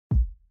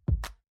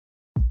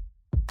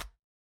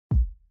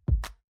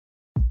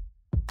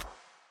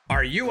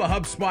Are you a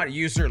HubSpot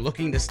user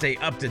looking to stay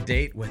up to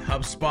date with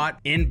HubSpot,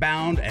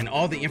 inbound, and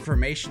all the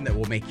information that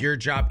will make your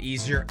job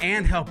easier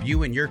and help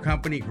you and your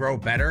company grow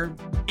better?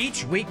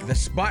 Each week, The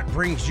Spot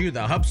brings you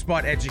the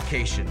HubSpot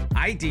education,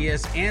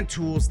 ideas, and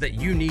tools that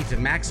you need to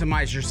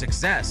maximize your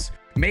success,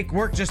 make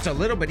work just a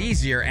little bit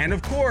easier, and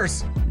of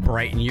course,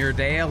 brighten your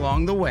day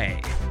along the way.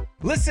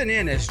 Listen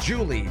in as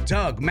Julie,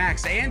 Doug,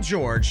 Max, and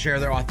George share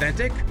their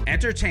authentic,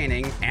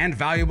 entertaining, and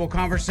valuable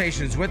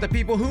conversations with the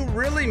people who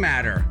really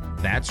matter.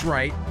 That's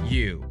right,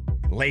 you.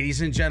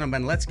 Ladies and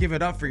gentlemen, let's give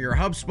it up for your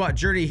HubSpot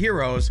Journey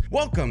heroes.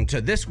 Welcome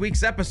to this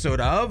week's episode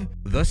of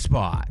The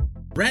Spot.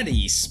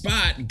 Ready,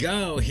 spot,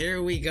 go.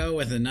 Here we go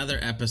with another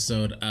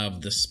episode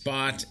of The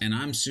Spot, and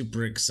I'm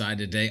super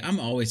excited today. I'm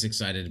always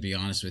excited, to be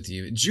honest with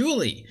you.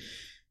 Julie,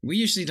 we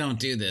usually don't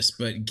do this,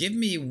 but give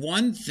me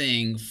one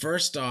thing,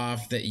 first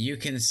off, that you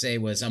can say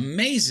was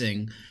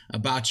amazing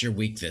about your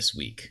week this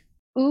week.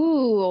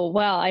 Ooh,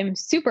 well, I'm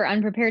super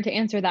unprepared to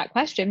answer that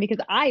question because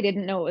I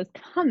didn't know it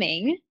was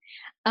coming.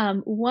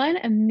 One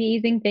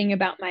amazing thing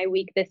about my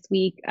week this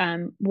week,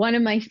 one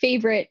of my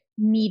favorite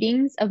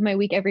meetings of my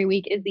week every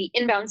week is the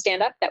inbound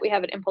stand-up that we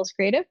have at Impulse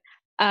Creative.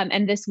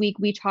 And this week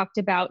we talked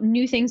about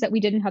new things that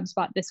we did in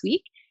HubSpot this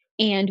week.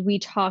 And we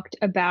talked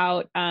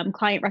about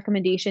client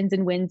recommendations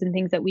and wins and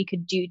things that we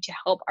could do to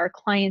help our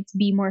clients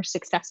be more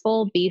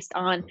successful based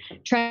on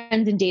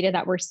trends and data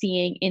that we're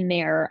seeing in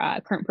their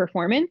current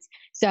performance.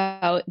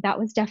 So that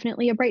was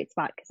definitely a bright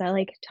spot because I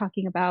like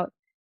talking about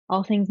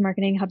all things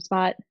marketing,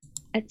 HubSpot,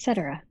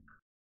 etc.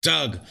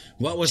 Doug,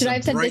 what was Should I a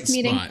have said bright this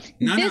meeting? spot?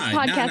 This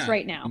podcast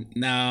right now.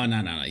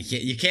 No.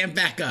 You can't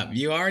back up.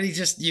 You already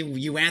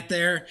you went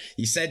there.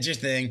 You said your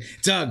thing.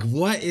 Doug,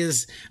 what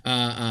is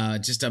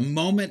just a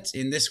moment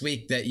in this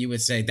week that you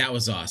would say that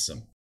was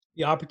awesome?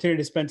 The opportunity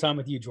to spend time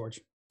with you, George.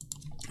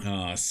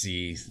 Oh,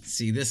 see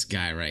this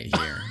guy right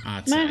here.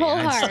 My whole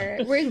heart.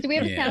 Do we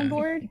have a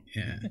soundboard?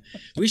 Yeah.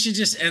 We should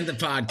just end the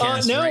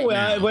podcast.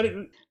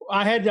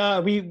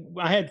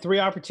 I had three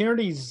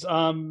opportunities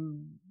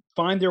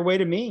find their way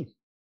to me.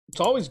 It's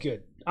always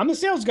good. I'm the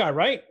sales guy,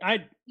 right?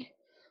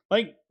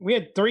 We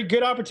had three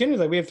good opportunities.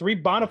 Like we have three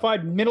bona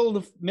fide middle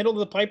of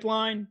the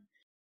pipeline,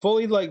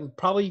 fully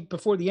probably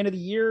before the end of the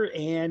year,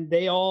 and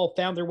they all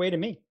found their way to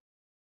me.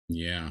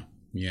 Yeah,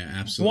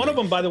 absolutely. One of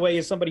them, by the way,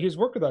 is somebody who's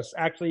worked with us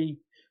actually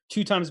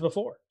 2 times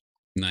before.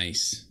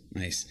 Nice.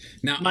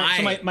 Now,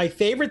 my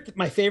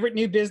favorite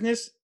new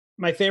business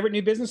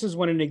is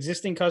when an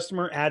existing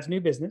customer adds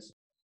new business.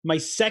 My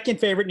second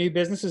favorite new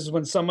business is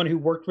when someone who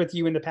worked with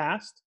you in the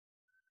past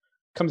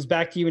comes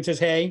back to you and says,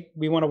 hey,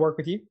 we want to work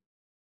with you.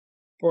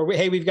 Or,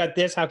 hey, we've got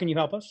this. How can you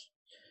help us?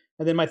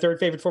 And then my third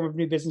favorite form of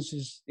new business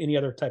is any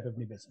other type of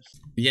new business.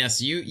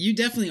 Yes, you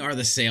definitely are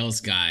the sales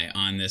guy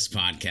on this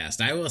podcast.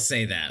 I will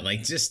say that.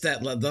 Like just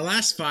that the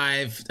last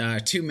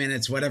 2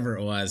 minutes, whatever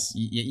it was,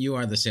 you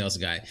are the sales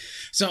guy.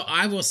 So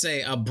I will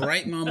say a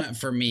bright moment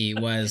for me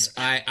was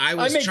I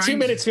make 2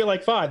 minutes feel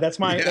like 5. That's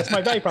my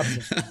value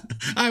proposition.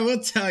 I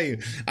will tell you,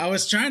 I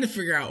was trying to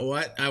figure out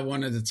what I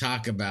wanted to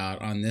talk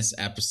about on this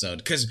episode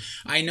because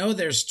I know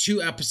there's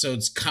 2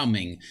 episodes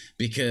coming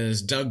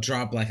because Doug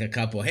dropped like a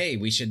couple. Hey,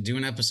 we should do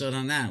an episode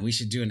on that. We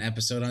should do an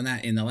episode on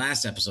that in the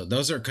last episode.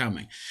 Those are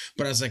coming.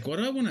 But I was like, what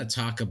do I want to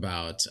talk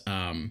about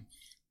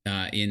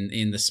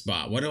in the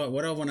spot? What do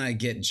I want to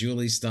get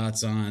Julie's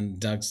thoughts on,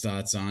 Doug's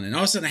thoughts on? And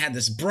all of a sudden I had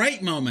this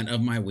bright moment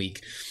of my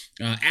week.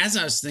 As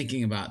I was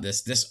thinking about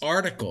this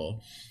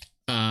article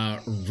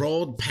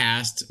rolled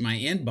past my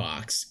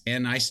inbox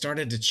and I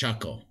started to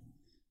chuckle.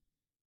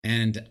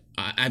 And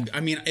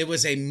I mean, it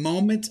was a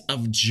moment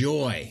of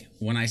joy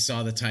when I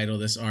saw the title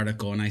of this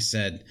article and I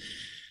said,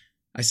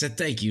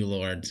 thank you,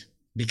 Lord,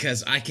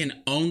 because I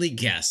can only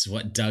guess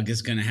what Doug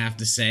is going to have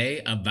to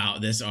say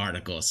about this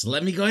article. So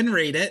let me go ahead and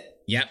read it.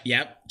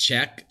 Yep.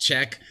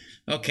 Check.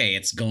 Okay,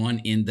 it's going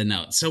in the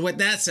notes. So with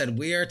that said,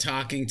 we are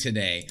talking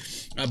today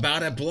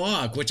about a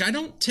blog, which I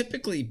don't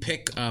typically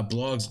pick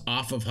blogs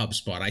off of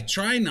HubSpot. I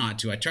try not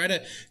to. I try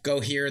to go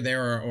here,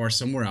 there, or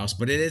somewhere else.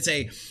 But it is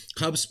a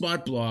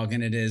HubSpot blog,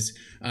 and it is,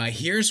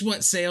 here's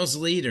what sales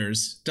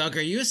leaders... Doug,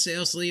 are you a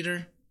sales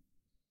leader?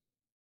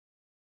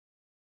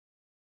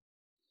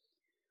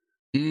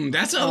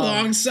 That's a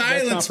long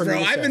silence, bro.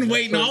 I've been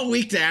waiting all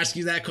week to ask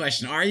you that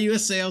question. Are you a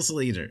sales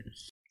leader?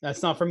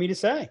 That's not for me to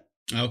say.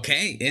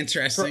 Okay,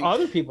 interesting. For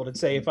other people to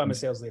say if I'm a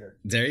sales leader.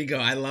 There you go.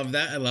 I love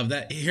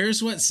that.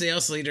 Here's what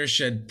sales leaders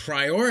should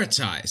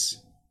prioritize,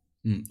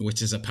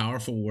 which is a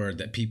powerful word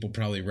that people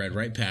probably read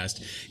right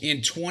past,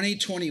 in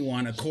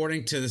 2021,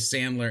 according to the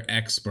Sandler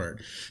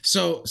expert.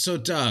 So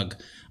Doug,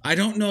 I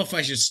don't know if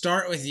I should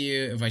start with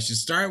you, if I should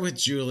start with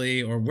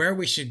Julie, or where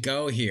we should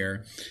go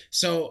here.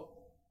 So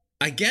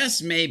I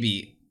guess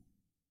maybe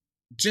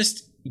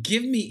just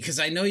give me,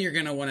 because I know you're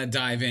going to want to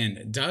dive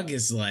in. Doug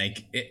is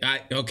like,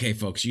 okay,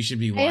 folks, you should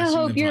be watching the podcast. I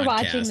hope you're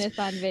watching this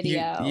on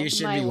video. You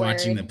should be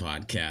watching the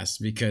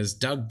podcast because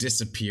Doug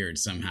disappeared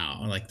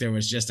somehow. Like there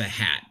was just a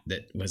hat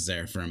that was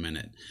there for a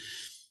minute.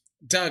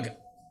 Doug,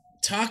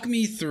 talk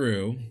me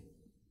through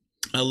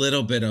a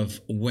little bit of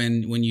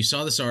when you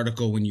saw this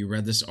article, when you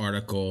read this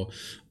article,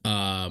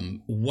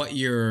 where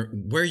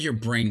your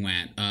brain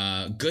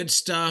went. Good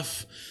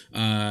stuff,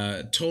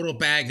 total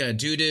bag of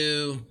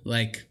doo-doo.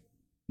 Like,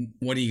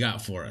 what do you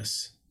got for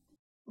us?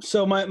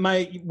 So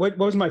what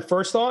was my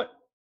first thought?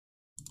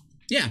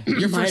 Yeah,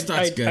 your first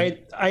thought's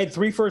good. I had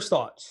three first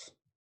thoughts.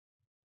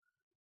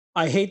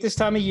 I hate this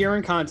time of year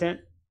in content.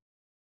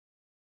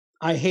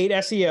 I hate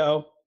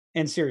SEO,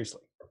 and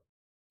seriously.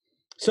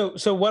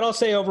 So what I'll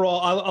say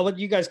overall, I'll let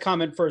you guys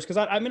comment first, because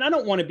I mean, I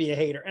don't want to be a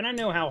hater, and I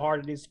know how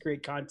hard it is to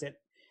create content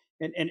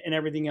and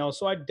everything else.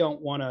 So I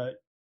don't want to,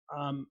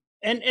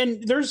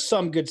 and there's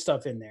some good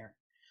stuff in there,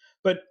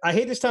 but I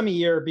hate this time of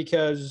year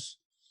because,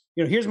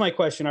 here's my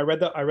question. I read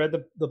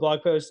the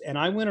blog post, and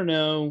I want to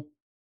know,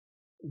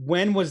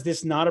 when was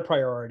this not a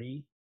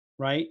priority,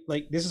 right?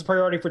 Like, this is a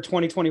priority for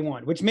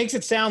 2021, which makes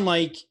it sound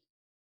like,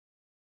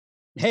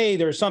 hey,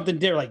 there's something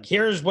there. Like,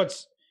 there's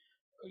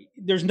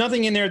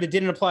nothing in there that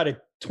didn't apply to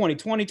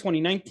 2020,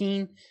 2019,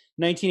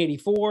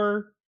 1984,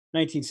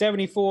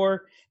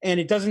 1974. And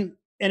it doesn't,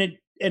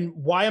 and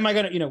why am I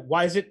going to,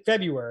 why is it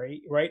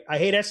February, right? I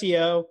hate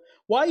SEO.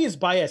 Why is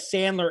by a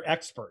Sandler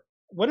expert?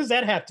 What does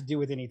that have to do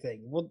with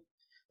anything? Well,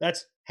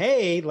 that's,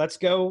 hey, let's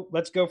go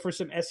for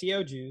some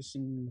SEO juice.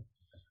 And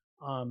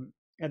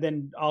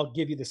then I'll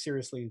give you the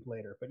seriously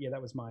later. But yeah,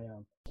 that was my,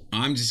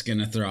 I'm just going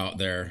to throw out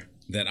there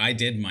that I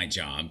did my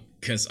job,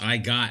 because I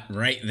got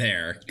right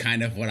there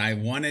kind of what I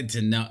wanted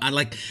to know.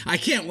 I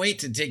can't wait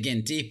to dig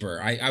in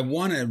deeper. I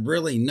want to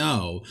really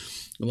know,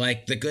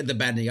 like, the good, the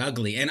bad, and the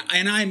ugly. And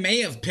I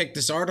may have picked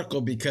this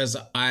article because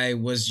I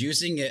was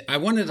using it. I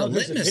wanted a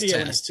litmus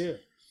test.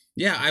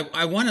 Yeah,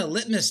 I want a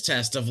litmus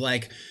test of,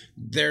 like,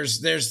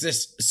 there's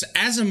this,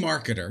 as a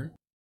marketer,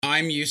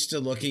 I'm used to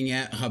looking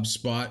at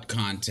HubSpot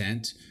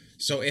content.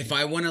 So if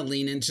I want to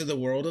lean into the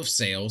world of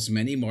sales,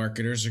 many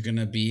marketers are going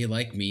to be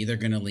like me. They're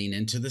going to lean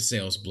into the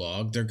sales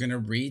blog. They're going to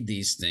read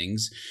these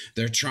things.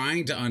 They're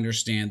trying to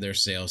understand their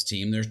sales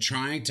team. They're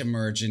trying to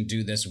merge and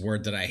do this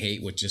word that I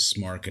hate, which is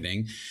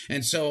smarketing.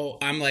 And so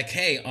I'm like,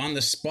 hey, on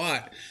the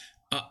spot,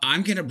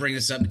 I'm going to bring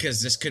this up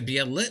because this could be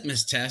a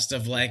litmus test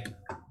of, like,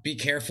 be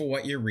careful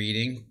what you're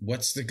reading.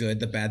 What's the good,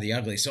 the bad, the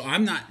ugly? So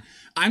I'm not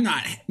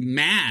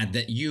mad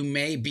that you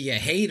may be a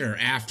hater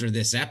after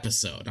this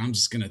episode. I'm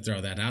just going to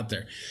throw that out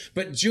there.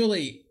 But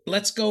Julie,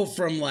 let's go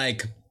from,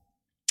 like,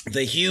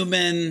 the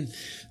human,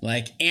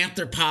 like,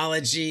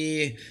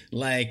 anthropology,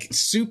 like,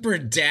 super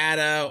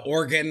data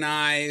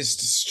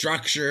organized,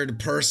 structured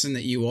person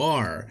that you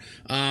are.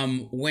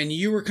 When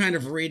you were kind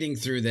of reading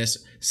through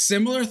this,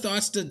 similar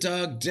thoughts to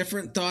Doug,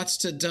 different thoughts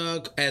to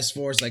Doug as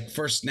far as, like,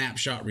 first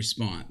snapshot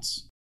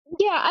response?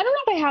 Yeah, I don't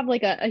know if I have,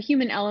 like, a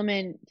human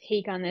element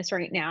take on this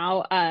right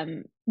now.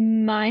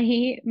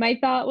 My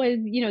thought was,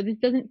 this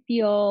doesn't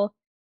feel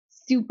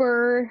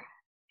super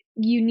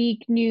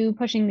unique, new,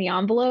 pushing the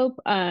envelope.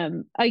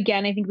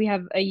 Again, I think we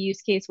have a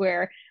use case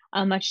where,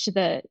 much to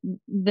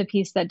the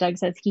piece that Doug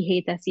says he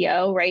hates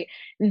SEO, right?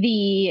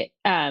 The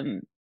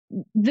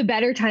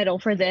better title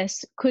for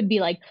this could be,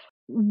 like,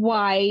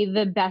 why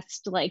the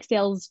best, like,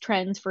 sales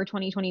trends for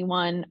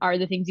 2021 are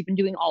the things you've been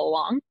doing all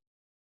along.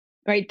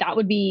 Right, that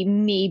would be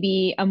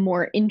maybe a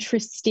more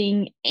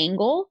interesting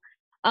angle.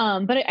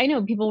 But I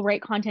know people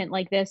write content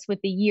like this with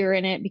the year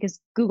in it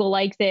because Google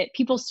likes it.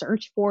 People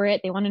search for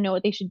it. They want to know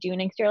what they should do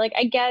next year. Like,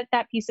 I get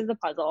that piece of the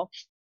puzzle.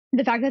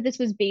 The fact that this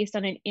was based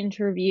on an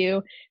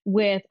interview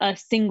with a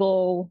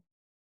single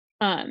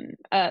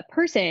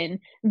person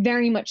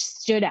very much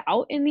stood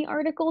out in the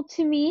article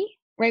to me.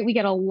 Right, we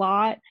get a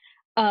lot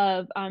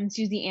of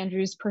Susie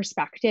Andrews'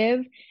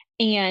 perspective.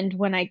 And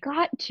when I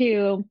got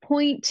to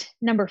point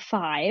number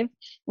 5,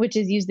 which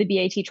is use the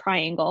BAT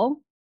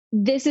triangle,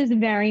 this is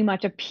very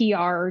much a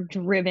PR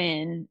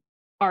driven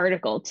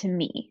article to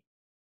me,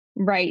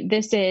 right?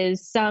 This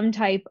is some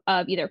type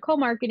of either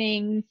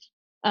co-marketing,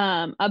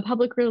 a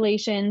public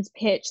relations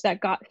pitch that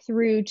got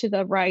through to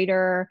the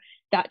writer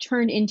that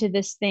turned into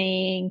this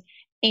thing.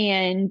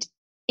 And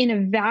in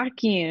a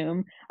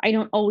vacuum, I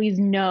don't always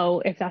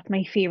know if that's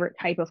my favorite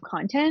type of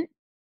content.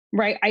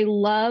 Right. I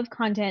love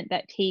content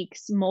that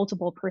takes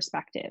multiple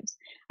perspectives.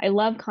 I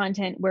love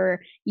content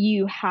where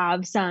you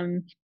have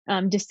some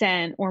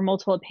dissent or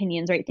multiple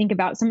opinions, right? Think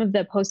about some of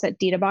the posts that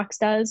DataBox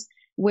does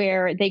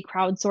where they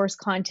crowdsource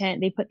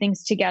content, they put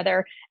things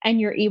together, and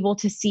you're able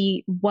to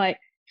see what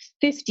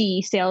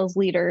 50 sales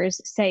leaders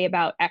say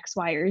about X,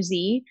 Y, or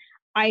Z.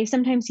 I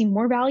sometimes see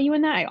more value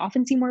in that. I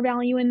often see more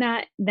value in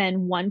that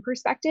than one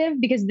perspective,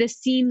 because this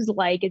seems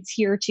like it's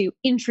here to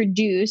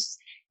introduce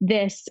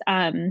this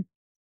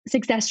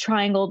success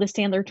triangle, the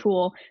Sandler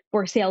tool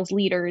for sales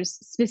leaders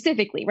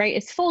specifically, right?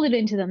 It's folded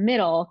into the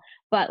middle,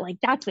 but, like,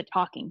 that's the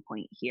talking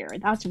point here.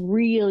 That's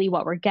really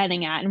what we're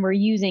getting at. And we're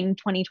using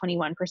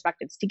 2021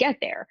 perspectives to get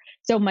there.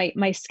 So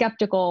my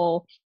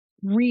skeptical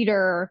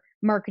reader,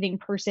 marketing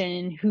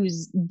person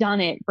who's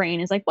done it brain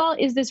is like, well,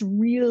 is this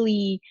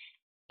really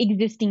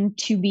existing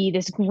to be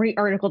this great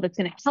article that's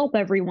going to help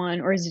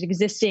everyone? Or is it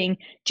existing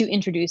to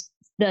introduce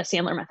the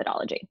Sandler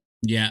methodology?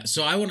 Yeah,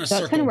 so I want to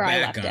That's circle kind of where I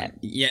back left on. it.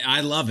 Yeah, I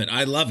love it.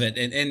 I love it,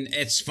 and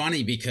it's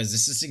funny because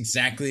this is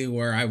exactly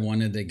where I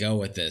wanted to go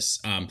with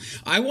this.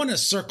 I want to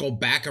circle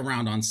back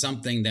around on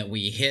something that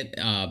we hit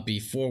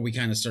before we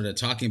kind of started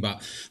talking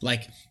about,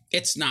 like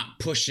it's not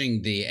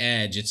pushing the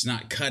edge, it's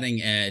not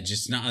cutting edge,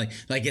 it's not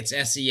like it's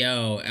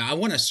SEO. I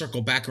want to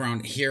circle back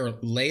around here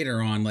later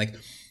on, like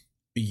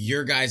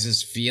your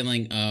guys'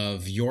 feeling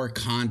of your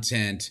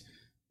content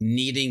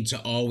needing to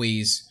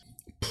always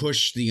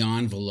push the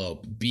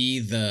envelope, be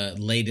the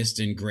latest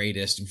and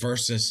greatest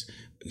versus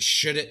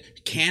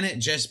can it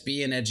just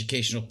be an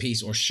educational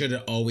piece, or should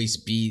it always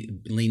be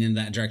lean in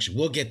that direction?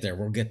 We'll get there.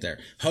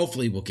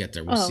 Hopefully we'll get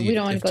there. We'll see we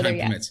don't want to go there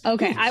yet. Permits.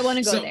 Okay, I want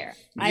to go So, there.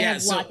 I yeah,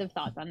 have lots of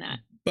thoughts on that.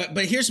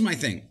 But here's my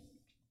thing.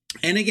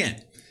 And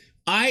again,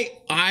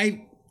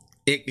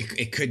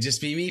 it could just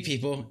be me,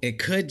 people. It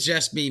could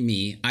just be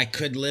me. I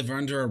could live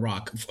under a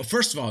rock.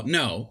 First of all,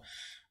 no,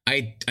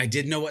 I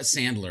did know what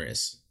Sandler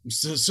is.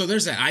 So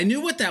there's that. I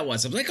knew what that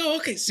was. I'm like, oh,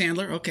 okay,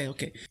 Sandler.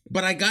 Okay.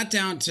 But I got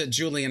down to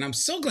Julie, and I'm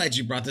so glad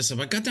you brought this up.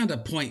 I got down to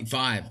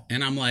 0.5,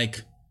 and I'm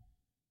like,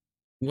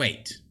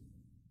 wait,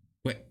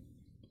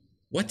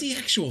 what the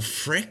actual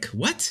frick?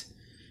 What?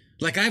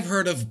 Like, I've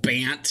heard of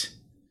BANT,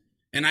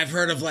 and I've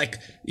heard of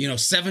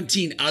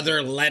 17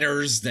 other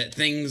letters that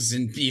things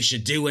and you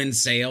should do in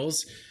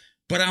sales.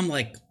 But I'm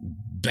like,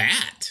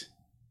 BAT?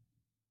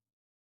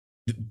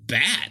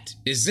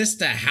 Is this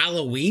the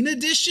Halloween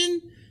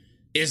edition?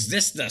 Is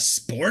this the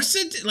sports?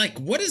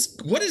 What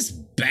is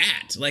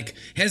BAT? Like,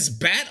 has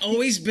BAT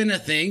always been a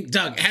thing?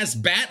 Doug, has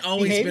BAT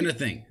always been a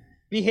thing?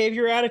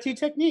 Behavior, attitude,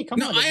 technique.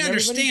 Come on, I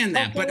understand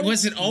that, but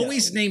was it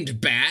always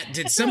named BAT?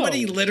 Did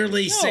somebody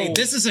literally say,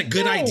 this is a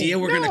good idea,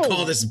 we're going to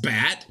call this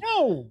BAT?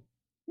 No.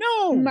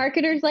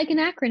 Marketers like an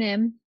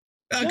acronym.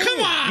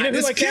 Come on,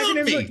 this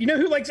killed me. You know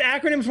who likes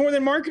acronyms more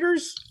than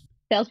marketers?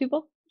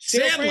 Salespeople.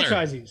 Sales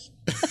franchisees.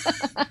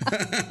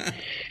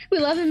 We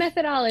love a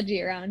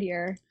methodology around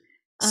here.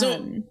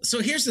 So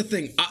here's the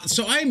thing.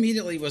 So I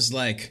immediately was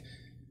like,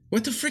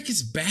 what the frick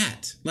is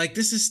BAT? Like,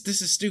 this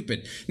is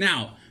stupid.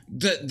 Now,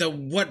 the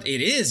what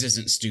it is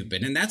isn't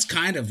stupid, and that's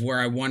kind of where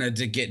I wanted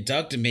to get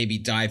Doug to maybe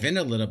dive in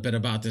a little bit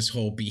about this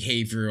whole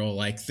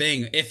behavioral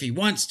thing, if he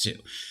wants to.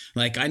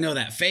 Like, I know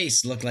that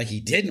face looked like he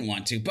didn't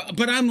want to,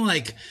 but I'm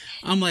like,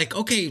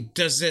 okay,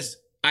 does this?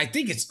 I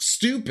think it's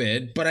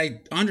stupid, but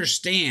I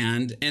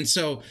understand. And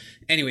so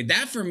anyway,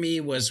 that for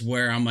me was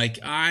where I'm like,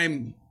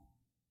 I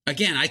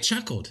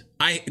chuckled.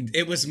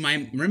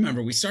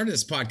 Remember, we started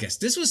this podcast.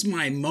 This was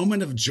my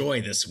moment of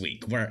joy this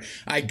week, where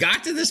I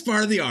got to this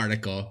part of the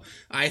article.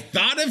 I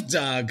thought of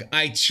Doug.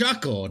 I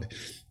chuckled,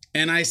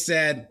 and I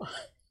said,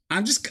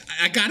 I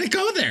got to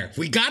go there.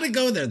 We got to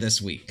go there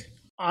this week.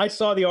 I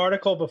saw the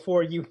article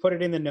before you put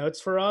it in the notes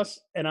for us,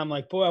 and I'm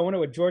like, boy, I wonder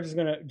what George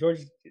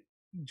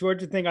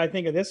would think. I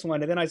think of this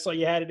one, and then I saw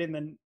you had it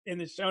in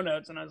the show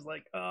notes, and I was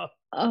like,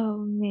 oh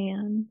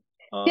man.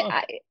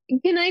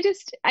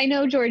 I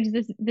know, George,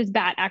 this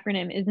BAT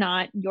acronym is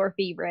not your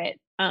favorite.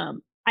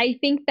 I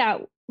think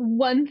that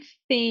one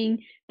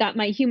thing that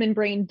my human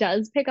brain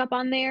does pick up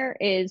on there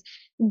is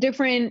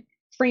different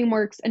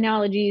frameworks,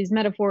 analogies,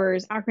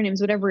 metaphors,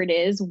 acronyms, whatever it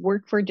is,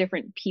 work for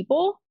different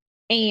people.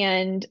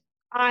 And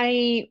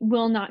I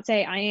will not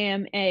say I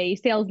am a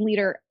sales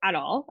leader at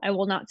all. I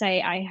will not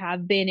say I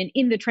have been an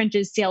in the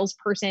trenches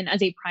salesperson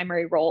as a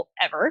primary role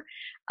ever.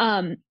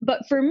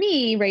 But for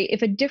me, right,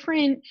 if a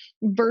different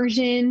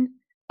version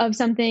of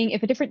something,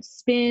 if a different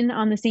spin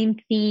on the same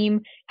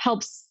theme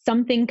helps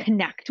something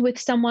connect with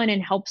someone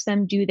and helps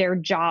them do their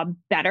job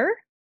better,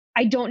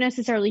 I don't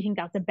necessarily think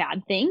that's a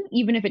bad thing,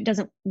 even if it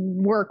doesn't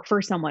work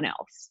for someone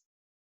else,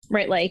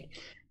 right? Like,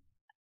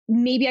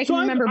 maybe I can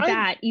remember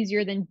BAT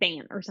easier than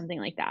BANT or something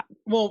like that.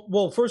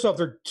 Well, first off,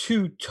 they're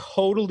two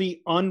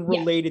totally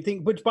unrelated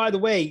things. Which, by the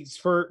way,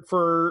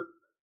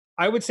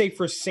 I would say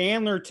for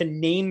Sandler to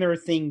name their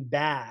thing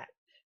BAT,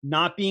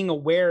 not being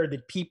aware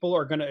that people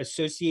are going to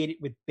associate it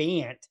with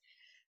BANT,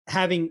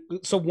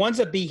 so one's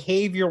a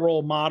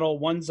behavioral model,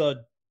 one's a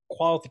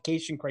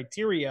qualification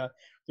criteria.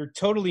 They're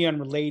totally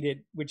unrelated,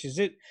 which is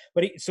it.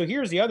 But so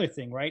here's the other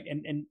thing, right?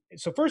 And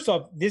so first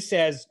off, this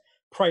says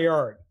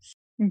priorities.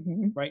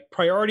 Mm-hmm. Right?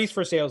 Priorities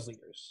for sales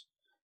leaders.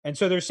 And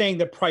so they're saying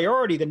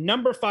the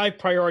number 5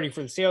 priority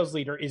for the sales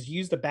leader is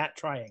use the BAT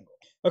triangle.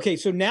 Okay,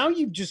 so now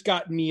you've just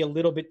gotten me a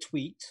little bit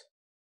tweaked,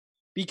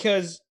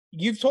 because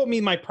you've told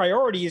me my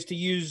priority is to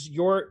use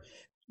your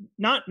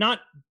not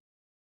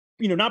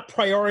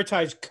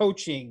prioritize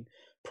coaching,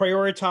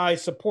 prioritize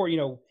support,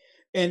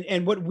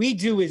 and what we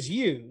do is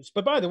use.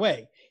 But by the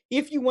way,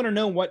 if you want to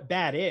know what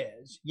BAT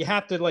is, you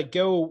have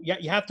to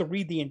you have to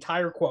read the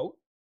entire quote.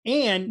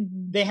 And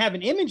they have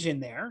an image in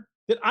there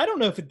that I don't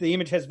know if the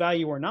image has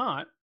value or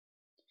not,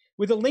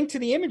 with a link to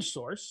the image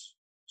source.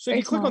 So if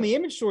you click on the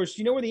image source,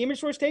 you know where the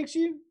image source takes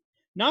you?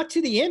 Not to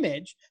the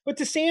image, but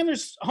to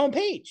Sandler's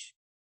homepage.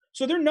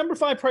 So their number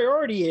 5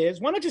 priority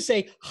is, why not just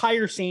say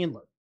hire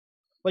Sandler?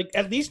 Like,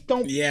 at least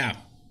don't. Yeah.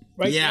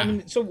 Right. Yeah. I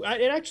mean, so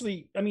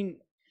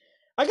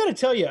I I got to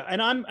tell you,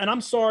 and I'm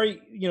sorry,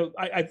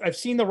 I've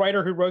seen the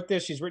writer who wrote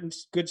this. She's written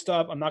good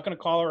stuff. I'm not going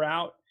to call her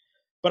out,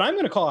 but I'm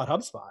going to call out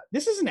HubSpot.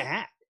 This is an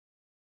ad.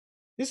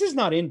 This is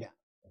not inbound.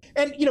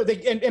 And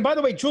and by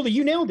the way, Julie,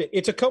 you nailed it.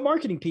 It's a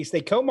co-marketing piece.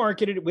 They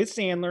co-marketed it with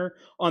Sandler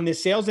on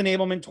this Sales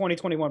Enablement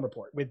 2021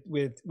 report with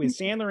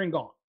Sandler and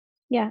Gong.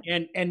 Yeah.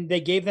 And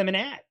they gave them an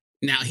ad.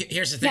 Now,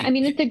 here's the thing. Yeah, I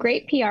mean, it's a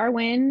great PR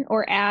win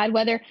or ad,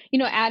 whether,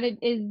 ad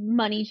is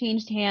money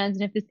changed hands.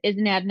 And if this is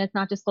an ad and it's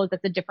not disclosed,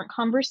 that's a different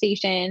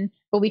conversation,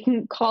 but we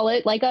can call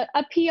it like a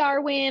PR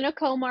win, a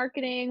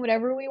co-marketing,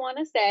 whatever we want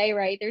to say,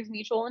 right? There's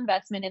mutual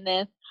investment in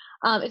this.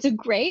 It's a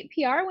great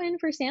PR win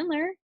for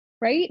Sandler,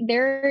 right?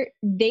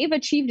 They've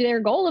achieved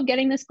their goal of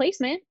getting this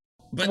placement.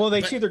 They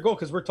achieved their goal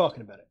because we're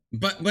talking about it.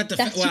 But the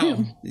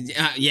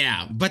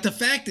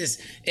fact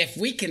is, if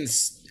we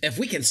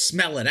can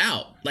smell it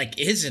out, like,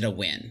 is it a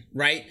win,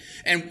 right?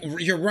 And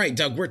you're right,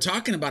 Doug, we're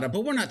talking about it,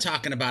 but we're not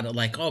talking about it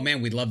like, oh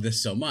man, we love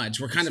this so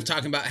much. We're kind of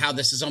talking about how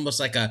this is almost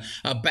like a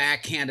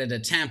backhanded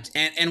attempt.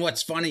 And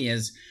what's funny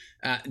is,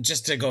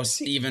 just to go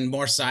even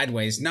more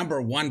sideways,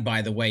 number one,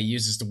 by the way,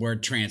 uses the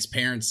word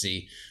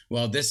transparency.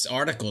 Well, this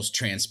article's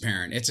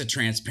transparent. It's a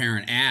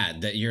transparent ad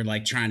that you're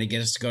like trying to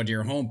get us to go to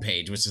your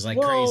homepage, which is like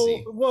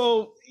crazy.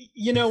 Well,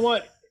 you know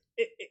what?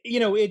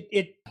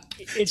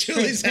 It's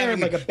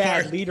transparent, like a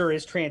bad leader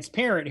is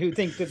transparent who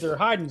thinks that they're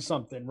hiding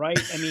something, right?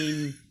 I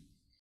mean,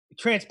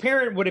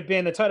 transparent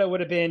the title would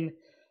have been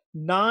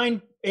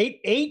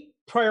eight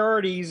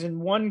priorities in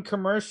one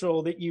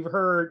commercial that you've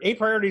heard, 8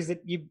 priorities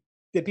that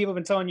people have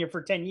been telling you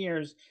for 10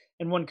 years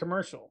in one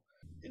commercial.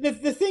 The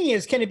thing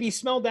is, can it be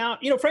smelled out?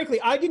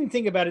 Frankly, I didn't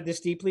think about it this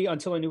deeply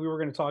until I knew we were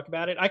going to talk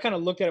about it. I kind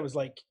of looked at it was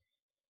like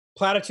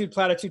platitude.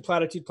 Okay,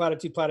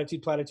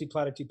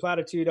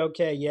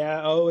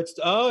 yeah.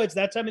 It's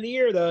that time of the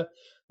year. The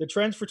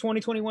trends for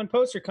 2021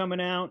 posts are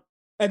coming out.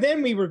 And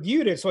then we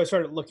reviewed it, so I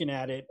started looking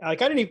at it. Like,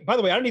 I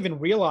didn't even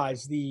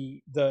realize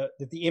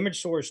that the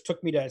image source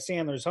took me to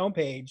Sandler's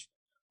homepage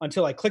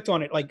until I clicked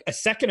on it like a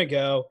second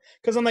ago,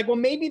 because I'm like, well,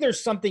 maybe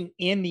there's something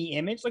in the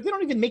image. Like, they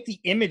don't even make the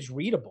image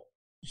readable.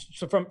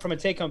 So from a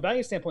take-home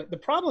value standpoint, the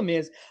problem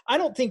is I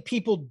don't think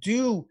people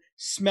do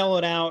smell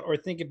it out or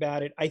think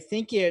about it. I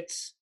think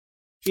it's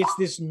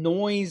this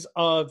noise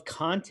of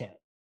content,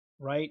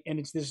 right? And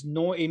it's this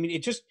noise. I mean,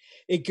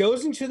 it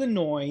goes into the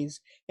noise,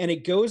 and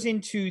it goes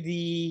into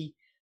the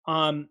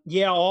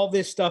all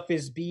this stuff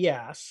is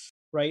BS.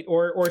 Right.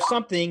 Or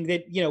something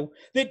that,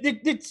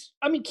 that's,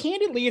 I mean,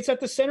 candidly, it's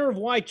at the center of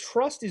why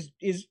trust is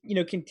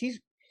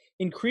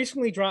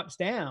increasingly drops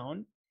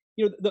down.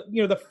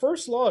 The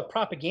first law of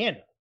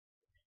propaganda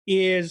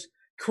is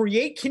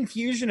create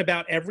confusion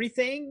about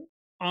everything.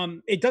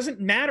 It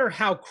doesn't matter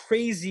how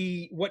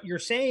crazy what you're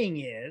saying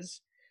is,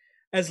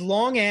 as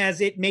long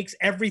as it makes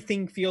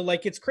everything feel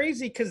like it's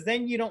crazy, because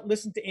then you don't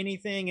listen to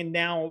anything. And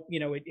now,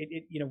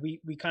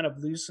 we kind of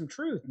lose some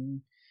truth.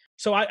 And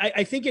so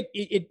I think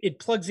it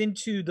plugs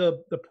into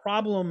the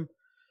problem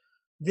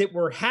that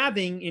we're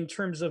having in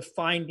terms of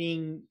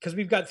finding, because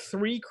we've got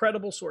 3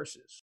 credible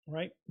sources,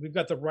 right? We've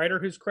got the writer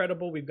who's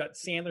credible, we've got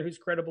Sandler who's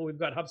credible, we've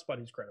got HubSpot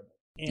who's credible.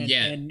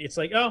 And it's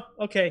like, oh,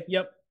 okay,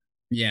 yep.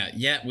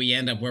 Yeah, we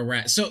end up where we're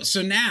at.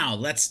 So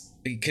now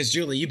because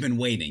Julie, you've been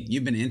waiting,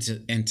 you've been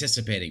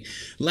anticipating.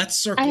 Let's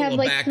circle back around.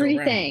 I have 3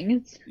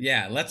 things.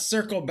 Yeah, let's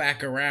circle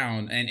back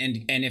around,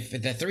 and if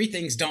the 3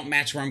 things don't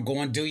match where I'm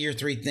going, do your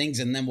 3 things,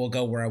 and then we'll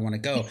go where I want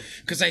to go.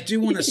 Because I do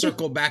want to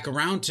circle back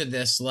around to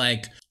this,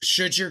 like,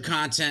 should your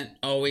content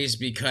always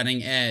be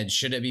cutting edge?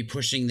 Should it be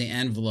pushing the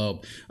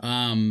envelope?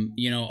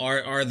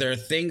 Are there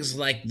things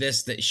like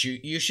this that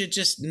you should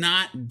just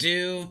not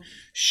do?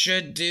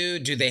 Should do?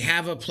 Do they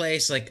have a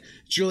place? Like,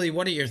 Julie,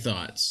 what are your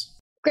thoughts?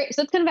 Great.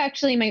 So that's kind of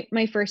actually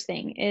my first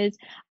thing is,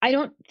 I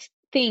don't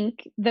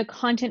think the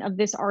content of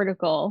this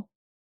article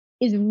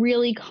is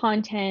really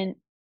content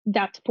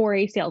that's for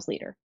a sales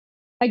leader.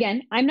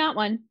 Again, I'm not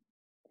one,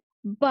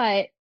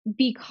 but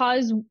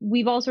because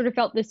we've all sort of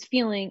felt this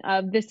feeling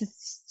of this is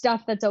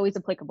stuff that's always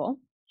applicable,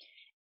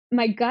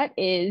 my gut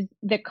is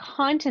the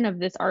content of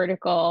this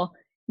article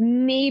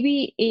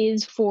maybe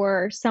is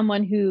for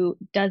someone who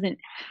doesn't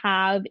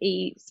have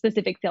a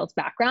specific sales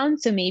background.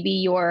 So maybe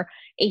you're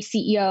a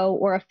CEO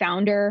or a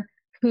founder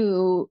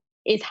who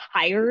is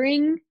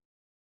hiring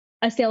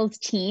a sales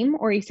team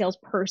or a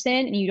salesperson,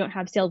 and you don't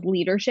have sales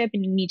leadership,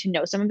 and you need to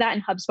know some of that.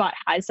 And HubSpot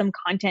has some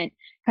content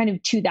kind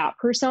of to that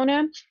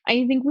persona.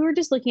 I think we were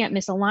just looking at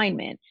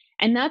misalignment.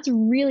 And that's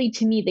really,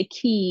 to me, the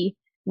key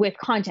with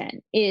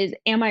content is,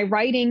 am I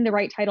writing the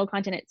right title,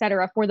 content, et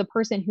cetera, for the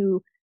person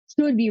who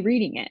should be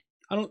reading it?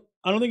 I don't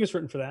think it's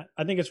written for that.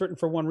 I think it's written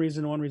for one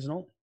reason only.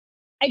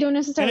 I don't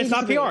necessarily. And it's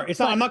not PR. It's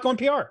not. I'm not going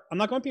PR.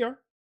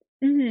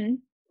 Mm-hmm.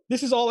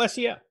 This is all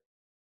SEO.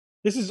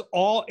 This is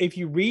all. If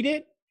you read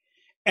it,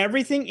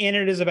 everything in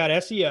it is about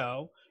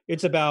SEO.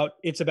 It's about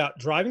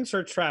driving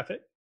search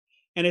traffic,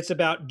 and it's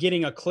about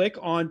getting a click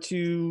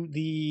onto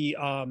the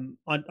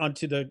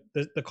onto the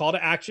call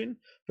to action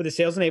for the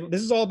sales enablement.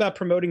 This is all about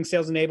promoting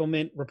sales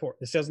enablement report,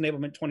 the sales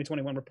enablement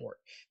 2021 report.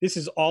 This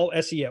is all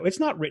SEO. It's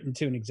not written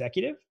to an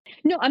executive.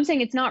 No, I'm saying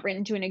it's not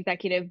written to an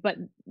executive, but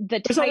the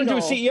title. It's not written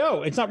to a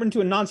CEO. It's not written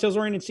to a non-sales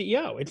oriented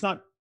CEO. It's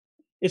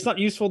not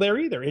useful there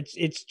either. It's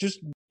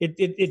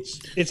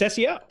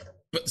SEO.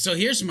 But so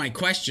here's my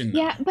question.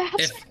 Yeah, but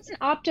HubSpot hasn't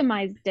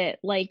optimized it.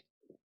 Like,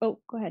 oh,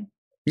 go ahead.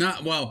 No,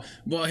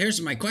 well, here's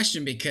my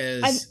question,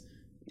 because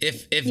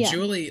if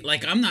Julie,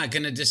 like, I'm not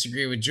going to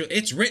disagree with Julie.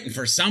 It's written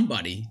for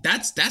somebody.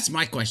 That's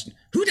my question.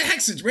 Who the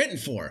heck's it written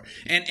for?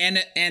 And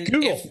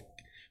Google.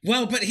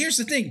 Well, but here's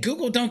the thing.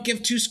 Google don't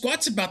give two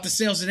squats about the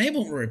sales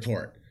enablement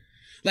report.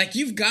 Like,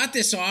 you've got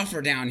this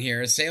offer down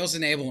here, a sales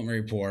enablement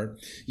report.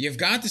 You've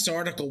got this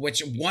article,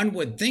 which one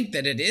would think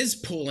that it is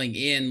pulling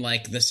in,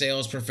 like, the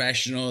sales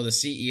professional, the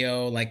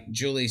CEO, like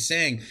Julie's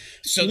saying,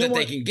 so that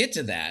they can get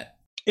to that.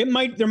 There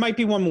might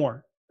be one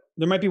more.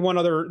 There might be one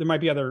other. There might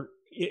be other.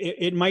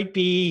 It might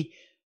be.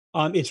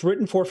 It's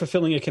written for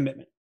fulfilling a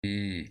commitment.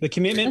 The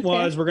commitment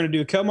was, we're going to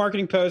do a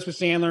co-marketing post with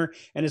Sandler,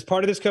 and as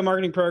part of this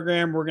co-marketing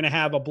program, we're going to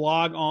have a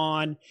blog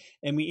on,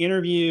 and we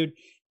interviewed.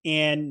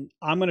 And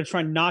I'm going to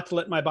try not to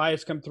let my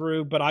bias come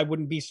through, but I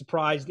wouldn't be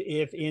surprised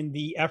if, in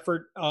the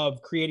effort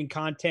of creating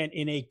content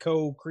in a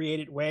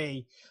co-created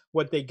way,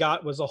 what they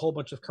got was a whole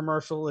bunch of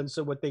commercial. And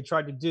so what they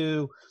tried to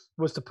do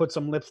was to put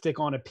some lipstick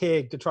on a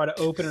pig to try to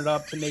open it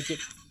up to make it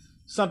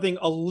something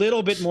a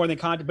little bit more than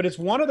content. But it's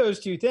one of those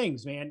two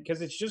things, man,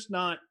 because it's just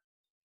not.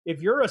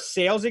 If you're a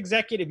sales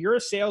executive, you're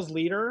a sales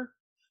leader,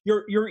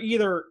 you're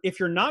either, if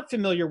you're not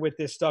familiar with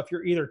this stuff,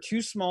 you're either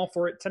too small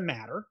for it to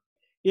matter.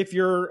 If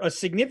you're a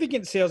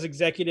significant sales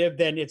executive,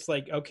 then it's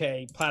like,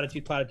 okay,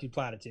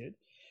 platitude.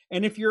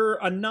 And if you're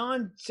a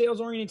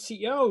non-sales oriented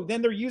CEO,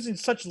 then they're using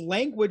such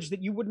language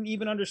that you wouldn't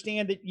even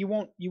understand, that you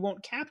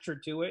won't capture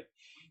to it.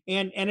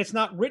 And it's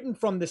not written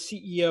from the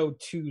CEO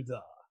to the,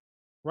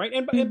 right.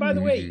 And by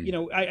the way,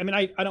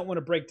 I don't want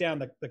to break down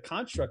the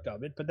construct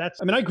of it, but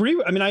I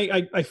agree.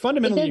 I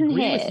fundamentally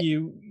agree with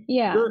you.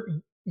 Yeah.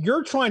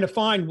 You're trying to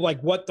find, like,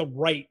 what the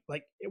right,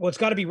 like, well, it's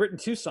got to be written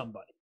to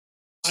somebody.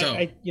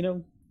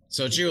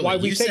 So Julie, why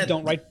we you say said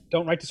don't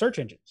write to search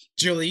engines.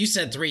 Julie, you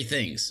said three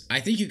things. I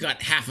think you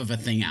got half of a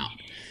thing out.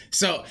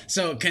 So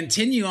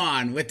continue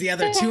on with the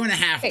other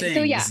 2.5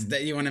 things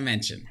that you want to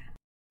mention.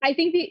 I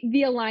think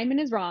the alignment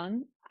is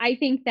wrong. I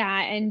think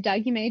that, and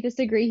Doug, you may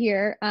disagree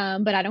here,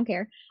 but I don't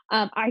care.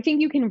 I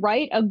think you can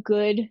write a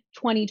good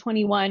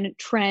 2021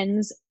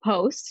 trends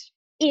post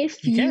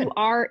if you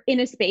are in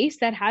a space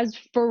that has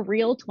for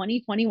real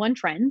 2021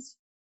 trends.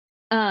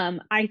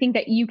 I think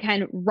that you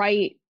can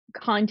write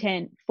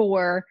content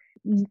for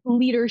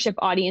leadership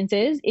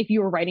audiences if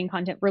you were writing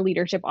content for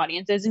leadership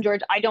audiences. And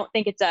George, I don't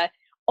think it's a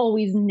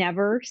always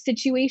never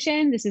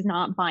situation. This is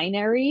not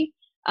binary.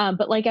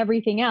 But like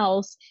everything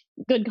else,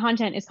 good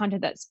content is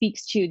content that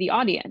speaks to the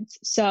audience.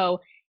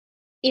 So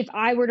if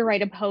I were to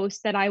write a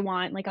post that I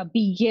want, like, a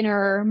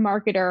beginner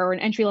marketer or an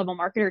entry-level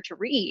marketer to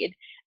read,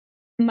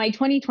 my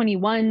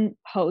 2021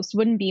 post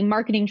wouldn't be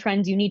marketing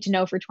trends you need to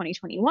know for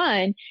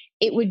 2021.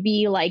 It would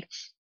be like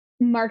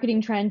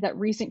marketing trends that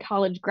recent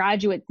college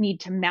graduates need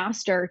to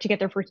master to get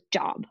their first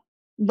job,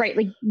 right?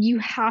 Like, you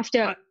have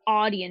to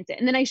audience it.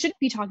 And then I shouldn't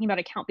be talking about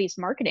account-based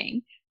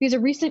marketing, because a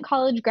recent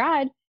college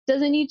grad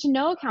doesn't need to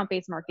know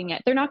account-based marketing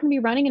yet. They're not going to be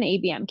running an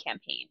ABM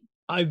campaign.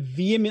 I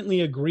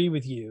vehemently agree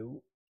with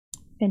you.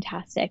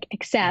 Fantastic.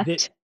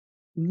 Except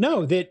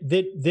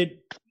that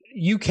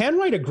you can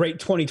write a great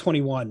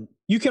 2021.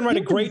 You can write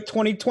a great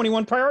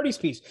 2021 priorities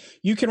piece.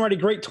 You can write a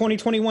great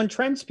 2021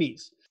 trends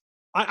piece.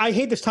 I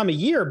hate this time of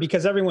year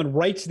because everyone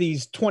writes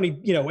these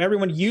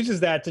everyone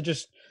uses that to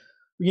just,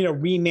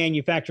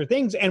 remanufacture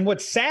things. And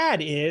what's sad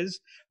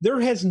is there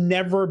has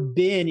never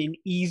been an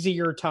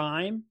easier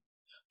time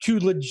to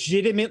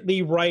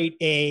legitimately write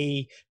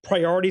a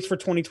priorities for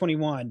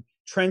 2021,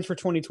 trends for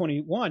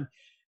 2021.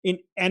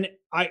 And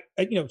I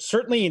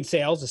certainly in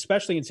sales,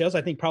 especially in sales,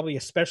 I think probably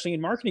especially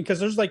in marketing, because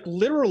there's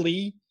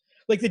literally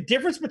the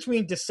difference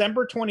between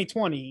December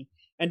 2020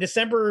 and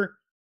December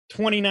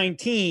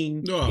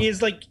 2019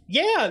 is it's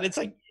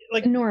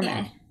like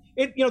enormous.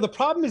 The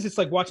problem is, it's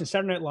like watching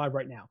Saturday Night Live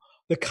right now.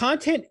 The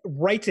content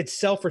writes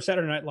itself for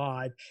Saturday Night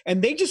Live,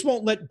 and they just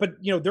won't but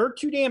they're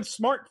too damn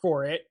smart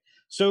for it.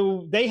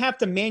 So they have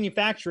to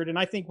manufacture it. And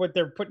I think what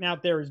they're putting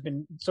out there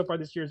so far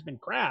this year has been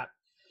crap.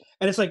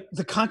 And it's like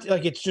the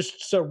content, it's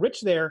just so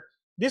rich there.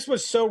 This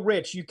was so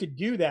rich. You could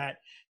do that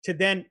to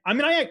then,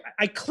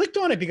 I clicked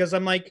on it because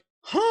I'm like,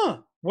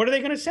 what are they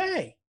going to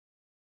say?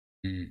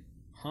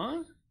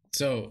 Huh?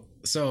 So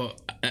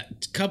a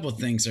couple of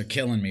things are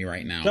killing me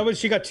right now.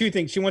 She got two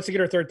things. She wants to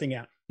get her third thing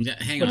out. Yeah,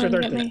 hang on.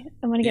 on.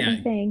 I want to get my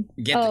thing.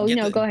 Go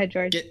ahead,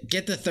 George.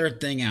 Get the third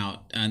thing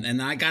out,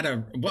 and I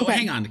gotta. Well,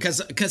 hang on,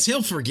 because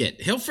he'll forget.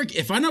 He'll forget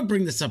if I don't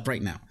bring this up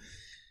right now.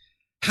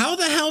 How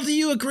the hell do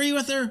you agree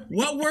with her?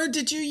 What word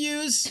did you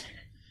use?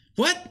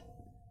 What?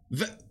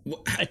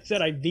 I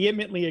said I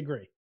vehemently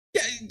agree.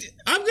 Yeah,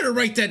 I'm gonna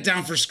write that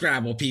down for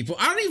Scrabble, people.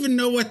 I don't even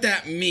know what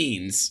that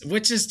means,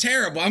 which is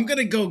terrible. I'm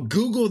gonna go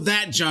Google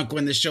that junk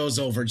when the show's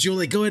over.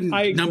 Julie, go ahead and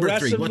I number 3. I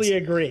aggressively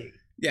agree.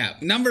 Yeah,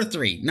 number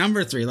three.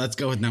 Let's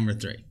go with number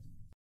 3.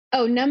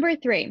 Oh, number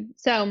 3.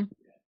 So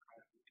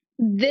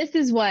this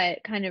is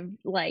what kind of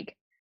like,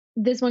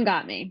 this one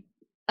got me.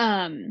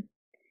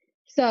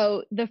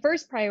 So the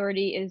first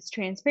priority is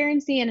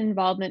transparency and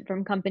involvement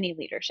from company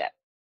leadership.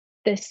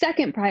 The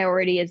second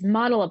priority is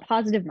model a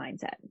positive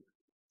mindset.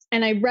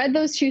 And I read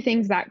those 2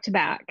 things back to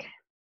back,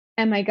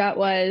 and my gut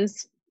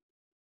was,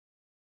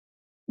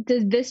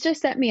 does this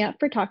just set me up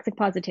for toxic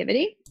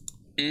positivity?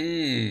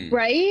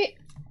 Right?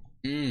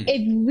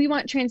 If we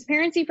want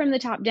transparency from the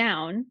top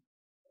down,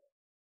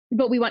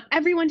 but we want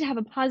everyone to have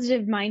a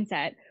positive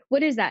mindset,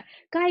 what is that?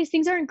 Guys,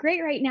 things aren't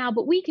great right now,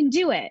 but we can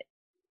do it.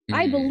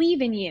 I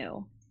believe in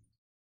you.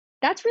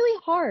 That's really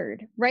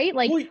hard, right?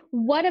 Like,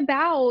 what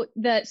about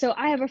so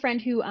I have a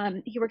friend who,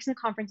 he works in the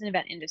conference and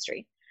event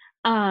industry.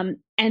 And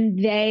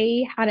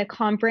they had a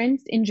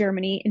conference in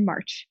Germany in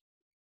March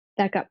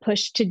that got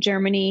pushed to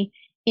Germany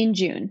in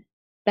June,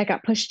 that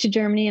got pushed to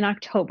Germany in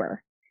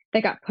October,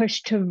 that got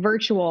pushed to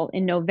virtual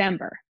in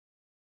November.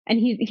 And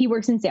he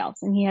works in sales,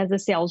 and he has a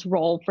sales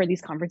role for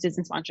these conferences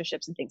and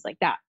sponsorships and things like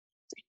that.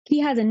 He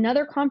has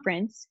another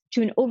conference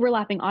to an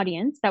overlapping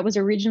audience that was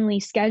originally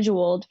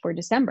scheduled for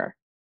December,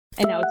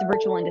 and now it's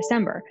virtual in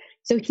December.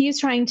 So he's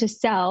trying to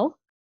sell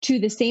to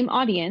the same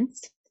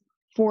audience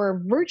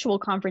for virtual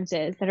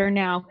conferences that are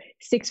now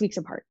 6 weeks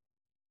apart.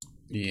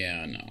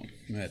 Yeah, no,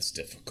 that's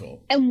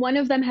difficult. And one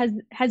of them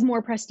has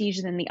more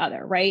prestige than the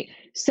other, right?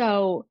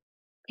 So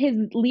his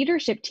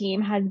leadership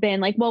team has been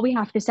like, well, we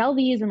have to sell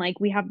these, and like,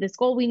 we have this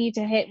goal we need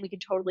to hit, and we can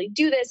totally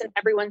do this. And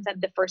everyone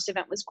said the first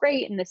event was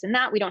great and this and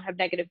that. We don't have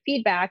negative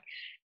feedback.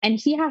 And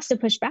he has to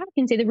push back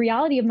and say, the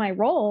reality of my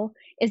role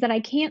is that I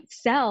can't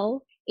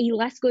sell a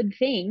less good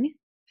thing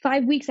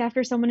 5 weeks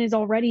after someone is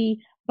already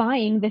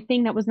buying the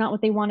thing that was not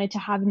what they wanted to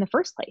have in the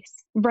first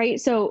place, right?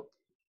 So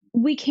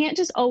we can't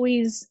just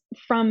always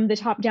from the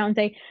top down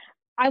say,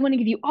 I want to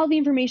give you all the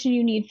information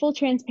you need, full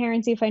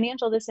transparency,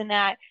 financial, this and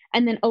that,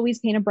 and then always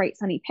paint a bright,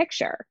 sunny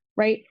picture,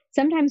 right?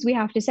 Sometimes we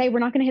have to say, we're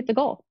not going to hit the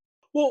goal.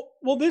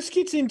 Well, this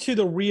gets into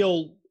the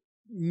real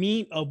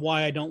meat of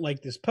why I don't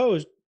like this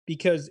post,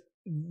 because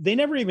they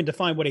never even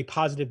define what a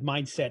positive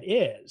mindset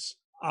is.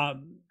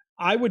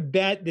 I would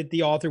bet that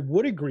the author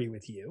would agree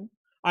with you.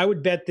 I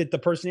would bet that the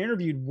person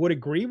interviewed would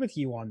agree with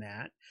you on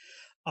that.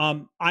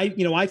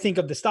 I think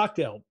of the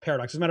Stockdale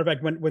paradox. As a matter of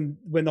fact,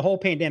 when the whole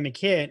pandemic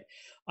hit,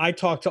 I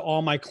talked to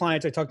all my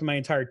clients. I talked to my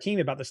entire team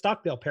about the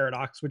Stockdale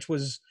paradox, which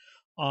was,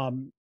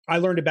 I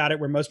learned about it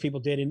where most people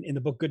did in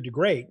the book Good to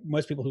Great.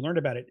 Most people who learned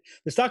about it,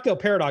 the Stockdale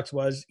paradox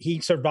was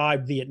he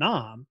survived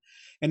Vietnam,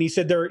 and he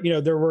said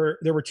there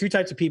were 2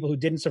 types of people who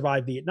didn't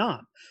survive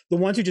Vietnam: the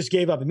ones who just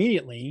gave up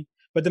immediately,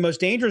 but the most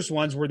dangerous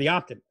ones were the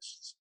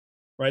optimists,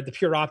 right? The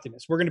pure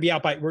optimists. We're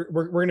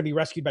going to be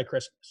rescued by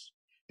Christmas.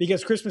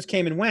 Because Christmas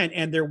came and went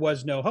and there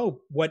was no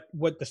hope. What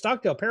the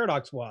Stockdale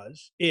paradox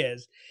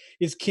is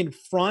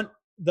confront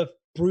the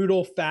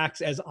brutal facts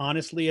as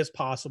honestly as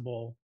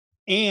possible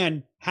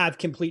and have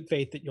complete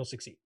faith that you'll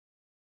succeed.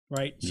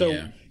 Right?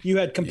 So you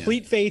had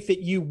complete faith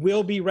that you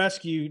will be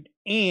rescued,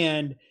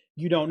 and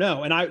you don't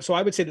know. And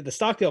I would say that the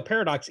Stockdale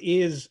paradox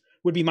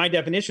would be my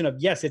definition of,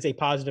 yes, it's a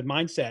positive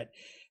mindset.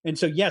 And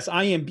so, yes,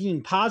 I am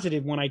being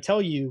positive when I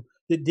tell you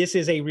that this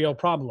is a real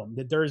problem,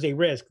 that there is a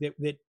risk,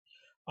 that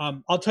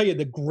I'll tell you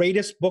the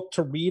greatest book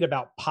to read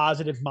about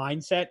positive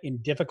mindset in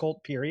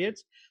difficult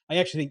periods. I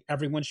actually think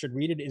everyone should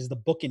read it, is the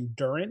book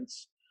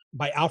Endurance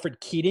by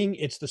Alfred Keating.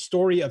 It's the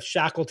story of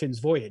Shackleton's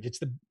voyage.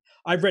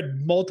 I've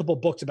read multiple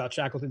books about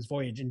Shackleton's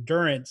voyage.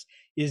 Endurance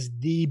is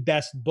the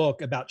best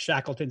book about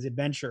Shackleton's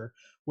adventure,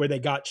 where they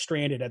got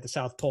stranded at the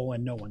South Pole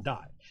and no one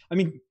died. I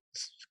mean,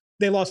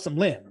 they lost some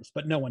limbs,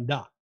 but no one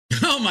died.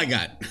 Oh my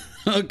God.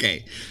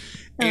 Okay.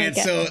 And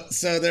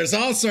so there's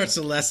all sorts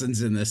of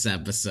lessons in this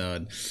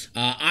episode.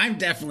 I'm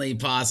definitely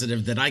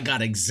positive that I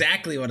got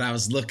exactly what I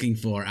was looking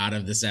for out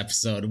of this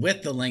episode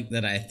with the link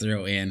that I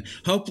threw in.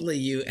 Hopefully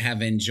you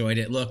have enjoyed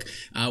it. Look,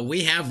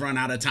 we have run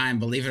out of time,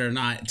 believe it or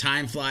not.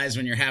 Time flies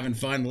when you're having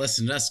fun.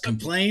 Listen to us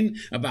complain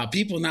about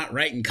people not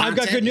writing content.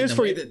 I've got good news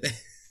for you.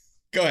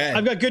 Go ahead.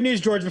 I've got good news,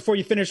 George, before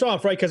you finish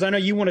off, right? Because I know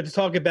you wanted to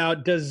talk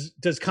about, does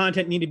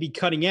content need to be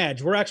cutting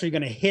edge? We're actually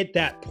going to hit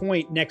that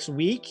point next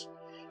week.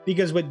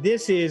 Because what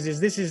this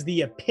is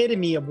the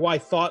epitome of why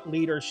thought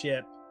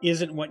leadership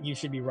isn't what you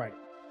should be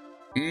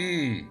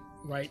writing.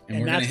 Right?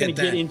 And that's going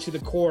to get into the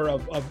core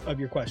of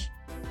your question.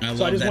 I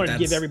just wanted to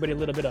give everybody a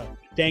little bit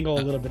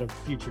of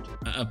future to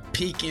it. A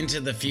peek into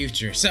the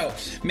future. So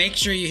make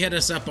sure you hit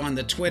us up on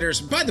the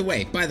Twitters. By the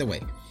way,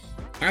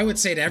 I would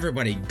say to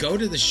everybody, go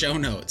to the show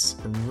notes,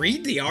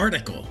 read the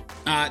article.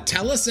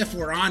 Tell us if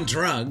we're on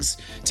drugs.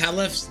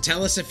 Tell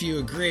us if you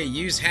agree.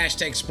 Use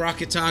hashtag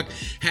Sprocket Talk,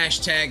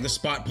 hashtag the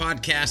Spot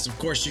Podcast. Of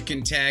course, you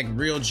can tag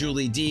Real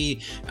Julie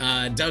D,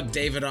 Doug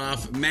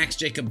Davidoff, Max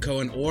Jacob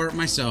Cohen, or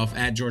myself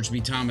at George B.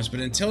 Thomas.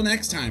 But until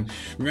next time,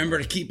 remember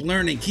to keep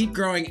learning, keep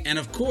growing, and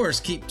of course,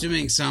 keep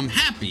doing some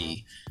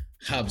happy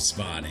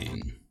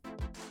HubSpotting.